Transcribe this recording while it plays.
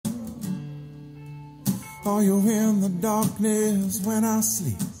Are you in the darkness when I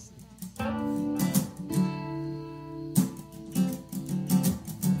sleep?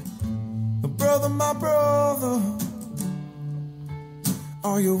 Brother, my brother,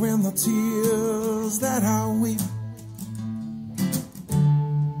 are you in the tears that I weep?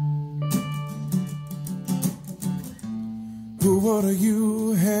 Who would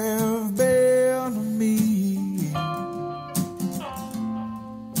you have been to me?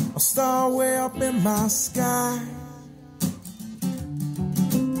 A star way up in my sky.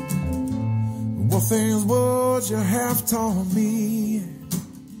 What things would you have taught me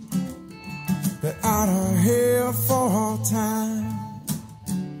that I'd have had for a time?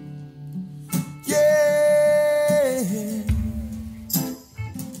 Yeah.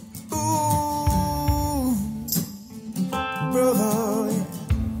 Ooh, brother, yeah.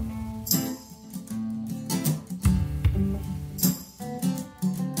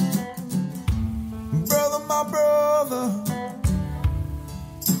 Brother, my brother,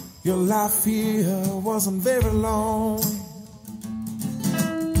 your life here wasn't very long.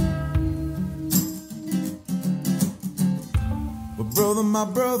 But brother, my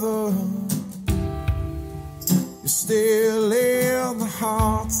brother, you're still in the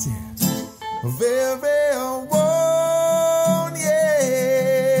hearts of everyone,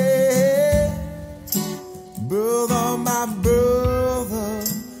 yeah. Brother, my brother,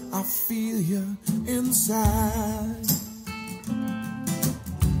 I feel you inside.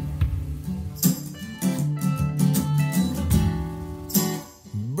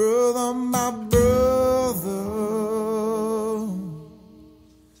 Brother, my brother,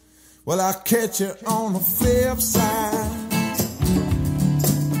 well, I'll catch you on the flip side.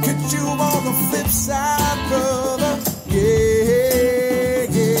 Catch you on the flip side, brother, yeah,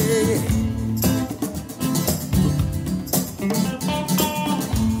 yeah.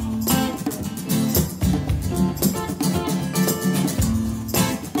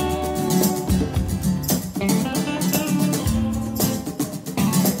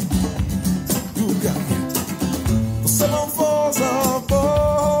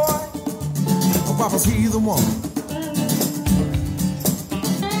 Why was he the one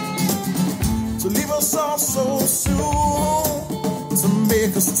to leave us all so soon, to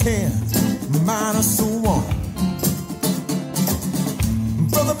make us 10 minus 1?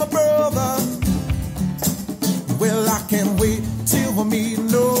 Brother, my brother, well, I can't wait till we meet,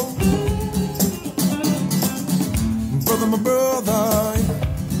 no. Brother, my brother,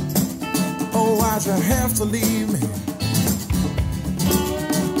 oh, why'd you have to leave me?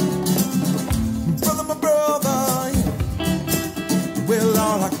 Well,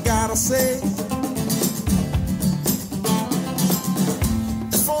 all I gotta say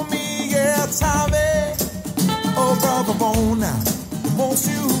is for me, yeah, Tommy. Oh, brother, won't now, won't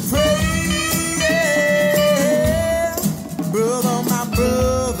you pray? Yeah. Brother, my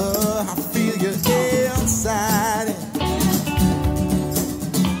brother, I feel you inside.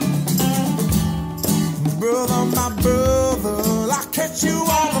 Brother, my brother, I'll catch you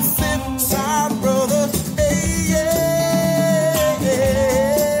on the flip side, brother. Hey, yeah.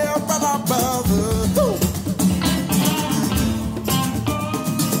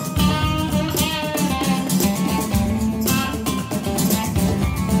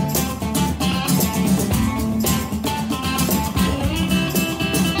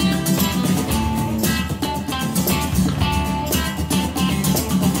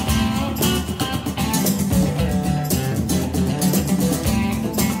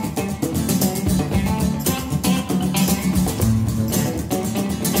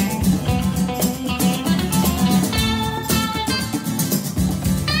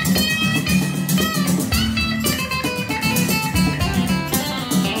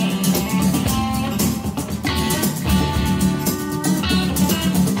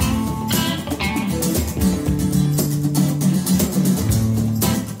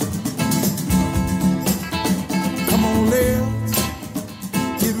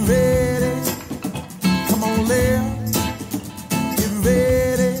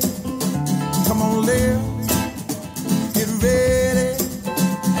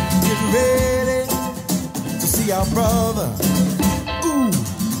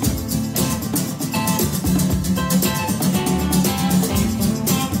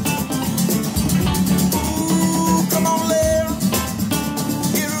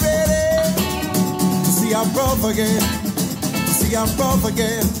 Again, see our brother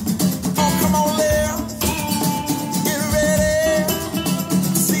again. Oh, come on, Leah, get ready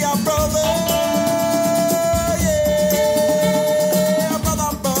to see our brother. Yeah,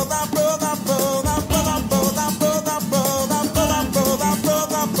 brother, brother, brother, brother, brother, brother, brother, brother, brother, brother,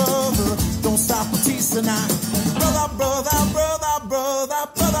 brother, brother. Don't stop for teasing now.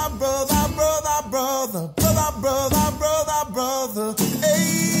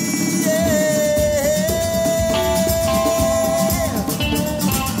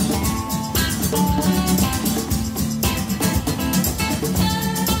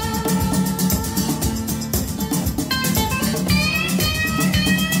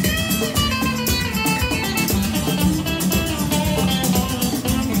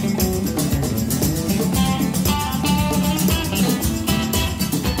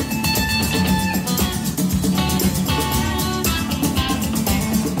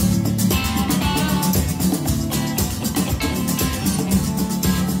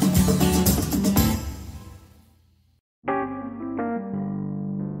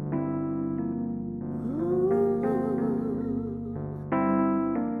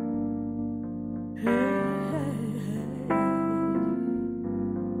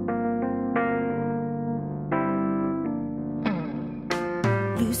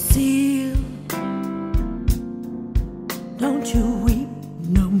 Lucille, don't you weep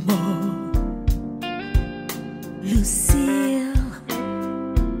no more. Lucille,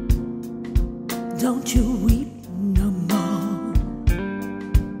 don't you weep no more.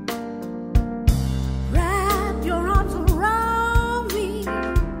 Wrap your arms around me,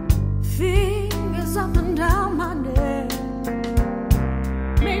 fingers up and down my neck.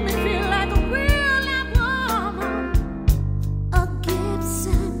 Make me feel like a real life woman, a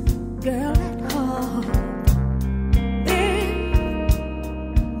Gibson girl at heart. Big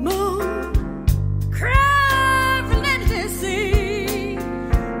moon, craveling to see,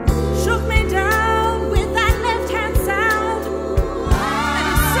 shook me down with that left-hand sound, and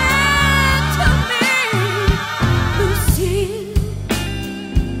it said to me, Lucille,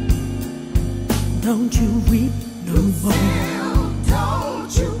 don't you weep no more.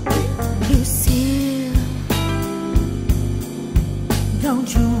 Don't you weep. Lucille, don't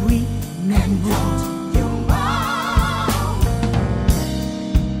you weep no more. You mourn.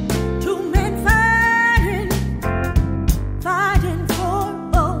 Two men fighting for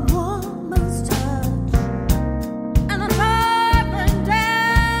a woman's touch, and the fire burned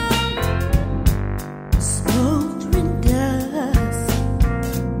down, smoldering dust.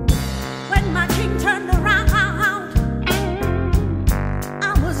 When my king turned around, I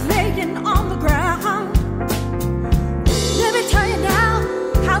was laying on the ground. Let me tell you now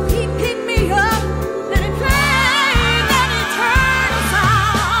how he picked me up, and he played that eternal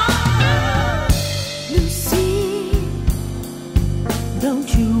song. Lucille, don't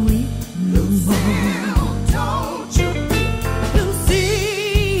you weep no more. Don't you weep.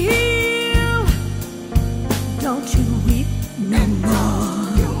 Lucille, don't you weep no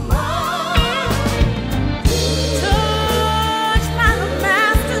more. You mourn. Touched by the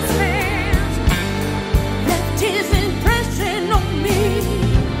master's hands, left his impression on me.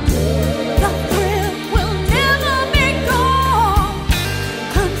 The thrill will never be gone.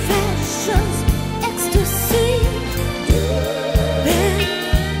 Confessions, ecstasy, then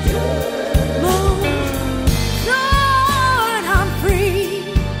more. Lord, I'm free.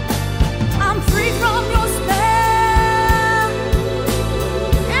 I'm free from your spell.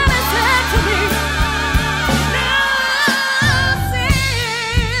 And it said to me, Lucille,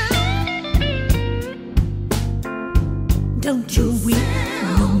 don't you weep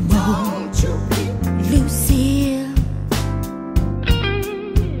no more. Don't you weep. Lucille,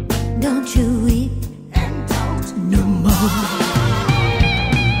 don't you weep And don't no more.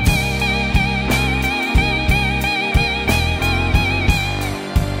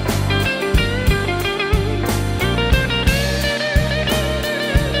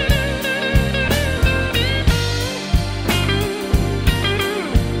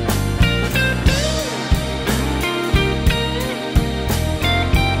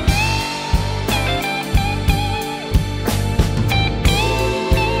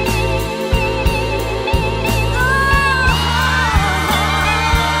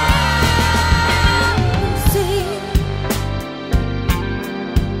 Lucille,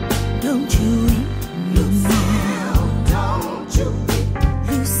 don't you weep no more. Don't you weep.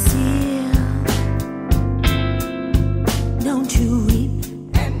 Lucille, don't you weep.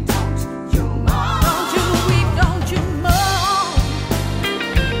 And don't you mourn. Don't you weep, don't you mourn.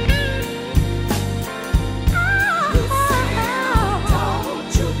 Don't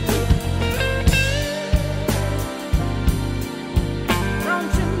you weep.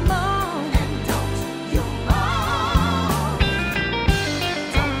 Don't you mourn. And don't you mourn.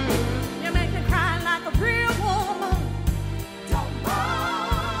 Don't weep. You make me cry like a real woman. Don't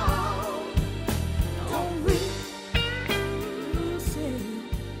mourn. Don't weep, Lucille.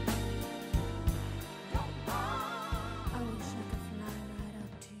 I wish I could fly right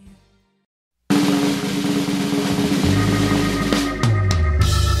up to you.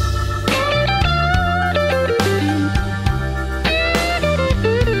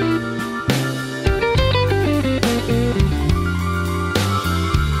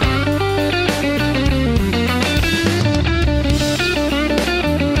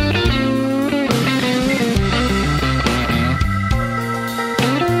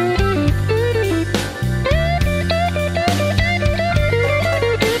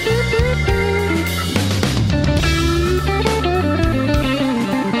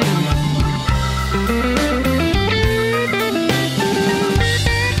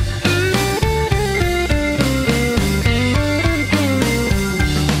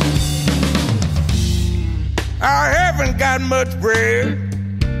 I haven't got much bread,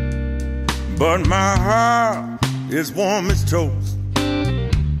 but my heart is warm as toast.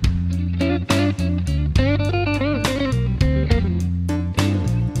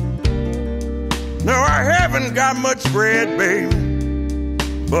 haven't got much bread, baby,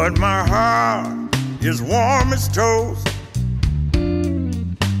 but my heart is warm as toast.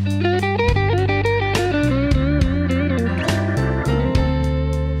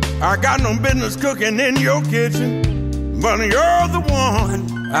 I got no business cooking in your kitchen, but you're the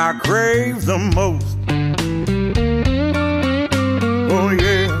one I crave the most. Oh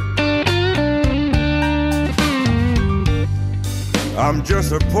yeah. I'm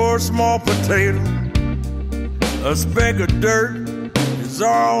just a poor small potato. A speck of dirt is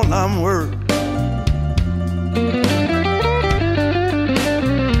all I'm worth.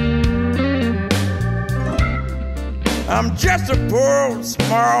 I'm just a poor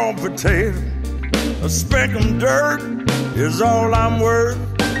small potato. A speck of dirt is all I'm worth.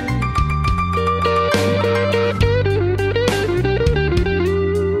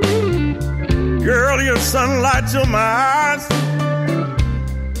 Girl, your sunlight to my eyes.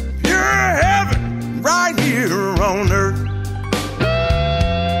 Pure heaven right here on earth.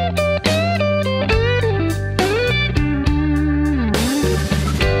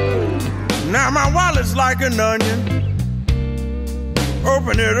 Now my wallet's like an onion.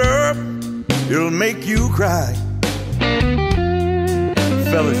 Open it up, it'll make you cry.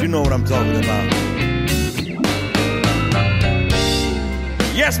 Fellas, you know what I'm talking about.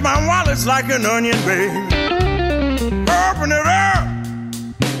 Yes, my wallet's like an onion, baby. Open it up,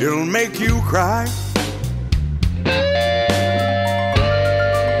 it'll make you cry.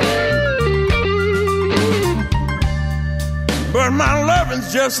 But my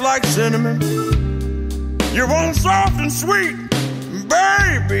lovin's just like cinnamon. You want soft and sweet,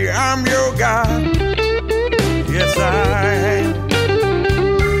 baby, I'm your guy. Yes, I am.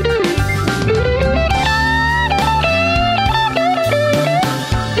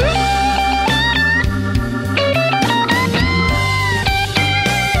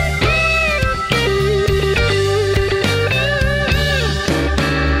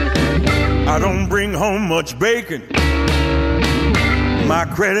 I don't bring home much bacon. My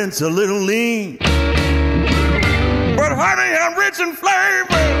credit's a little lean. But honey, I'm rich in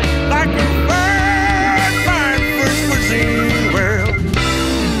flavor, like a fine French cuisine. Well,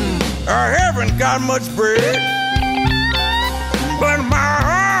 I haven't got much bread, but my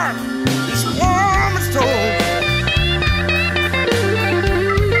heart is warm as toast.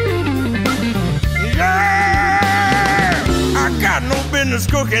 Yeah, I got no business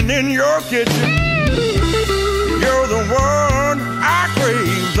cooking in your kitchen. You're the one I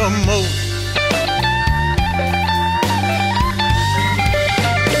crave the most.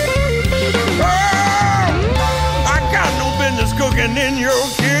 Cooking in your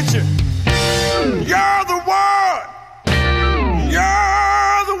kitchen. You're the one.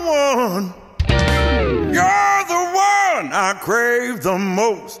 You're the one. You're the one I crave the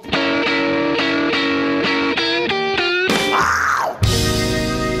most. Ow!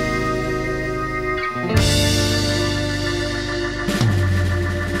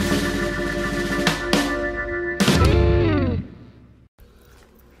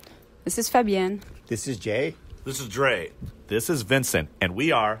 This is Fabienne. This is Jay. This is Dre. This is Vincent, and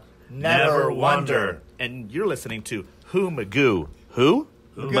we are Never Wonder. And you're listening to Who Magoo. Who?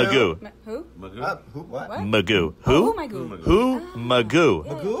 Magoo. Who? Who? What? Magoo. Who? Who? Magoo. Who? Magoo.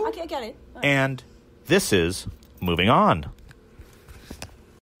 Yeah, okay, I get it. And this is Moving On.